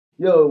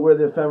Yo, we're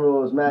the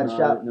Ephemerals. Mad No,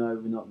 shout. no,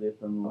 we're not the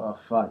Ephemerals. Oh,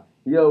 fuck.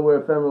 Yo,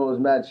 we're Ephemerals.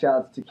 Mad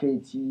shouts to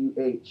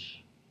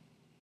KTUH.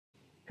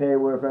 Hey,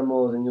 we're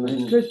Ephemerals, and you're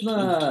listening. It's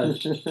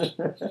Christmas!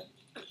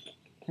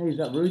 Hey, is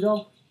that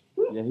Rudolph?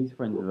 Yeah, he's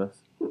friends with us.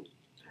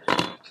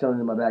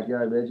 Chilling in my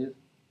backyard, bitches.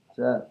 What's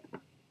up?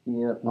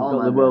 Yeah, We've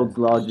got the world's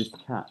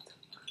largest cat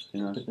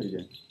in our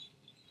studio.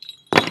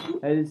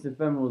 Hey, this is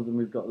Ephemerals, and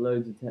we've got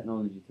loads of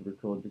technology to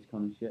record this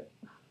kind of shit.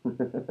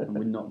 And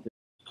we're not doing.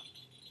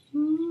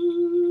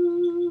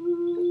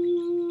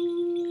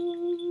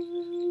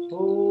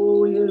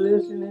 Oh, you're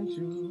listening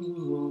to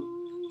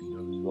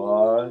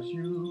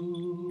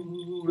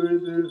WRSU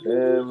with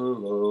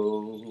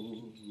Ephemerals.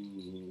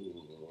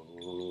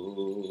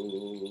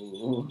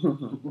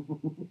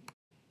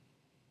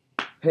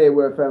 Hey,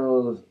 we're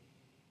Ephemerals.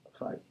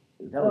 Fuck.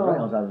 That was right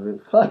on top of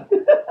it. Fuck.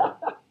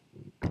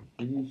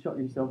 Did you shock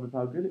yourself with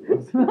how good it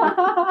was?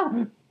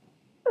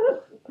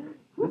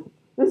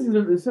 This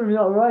is something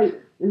not right.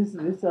 This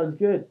sounds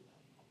good.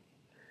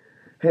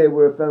 Hey,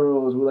 we're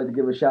Ephemerals. We'd like to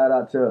give a shout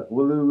out to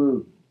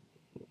Walulu.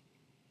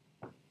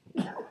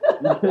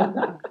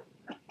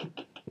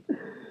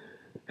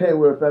 Hey,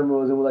 we're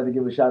Ephemerals, and we'd like to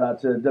give a shout out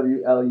to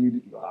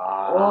WLU.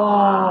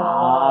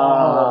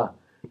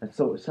 That's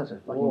such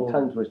a fucking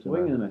tongue twister.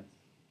 Wing and a miss.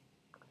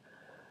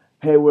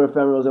 Hey, we're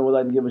Ephemerals, and we'd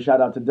like to give a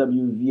shout out to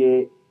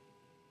WVA.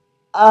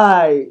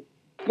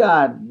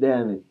 God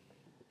damn it.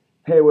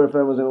 Hey, we're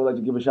Ephemerals, and we'd like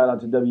to give a shout out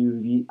to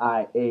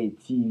WVIA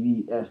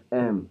TV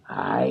FM.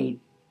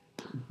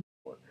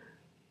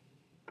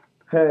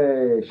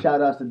 Hey,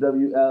 shout outs to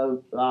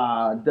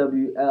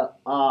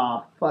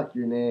fuck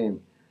your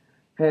name.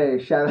 Hey,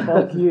 shout out.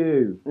 Fuck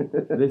you.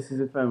 This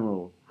is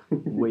Ephemerals.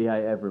 We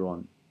hate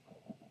everyone.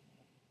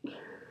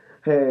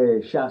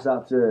 Hey, shouts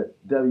out to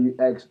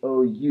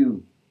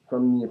WXOU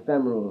from the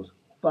Ephemerals.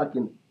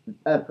 Fucking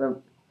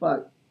FM.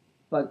 Fuck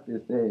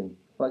this name.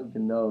 Fuck the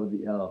no,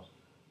 the L.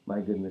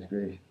 My goodness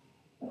gracious.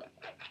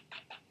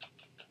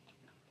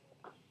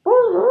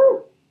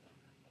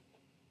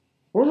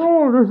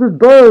 Hello, this is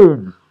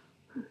Dave.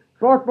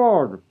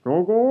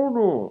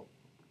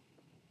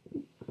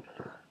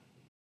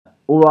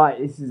 Alright,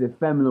 this is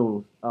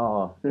Ephemerals.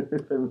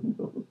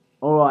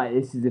 Alright,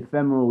 this is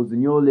Ephemerals,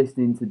 and you're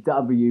listening to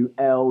WLUW.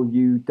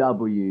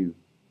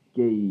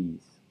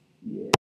 Geese. Yeah.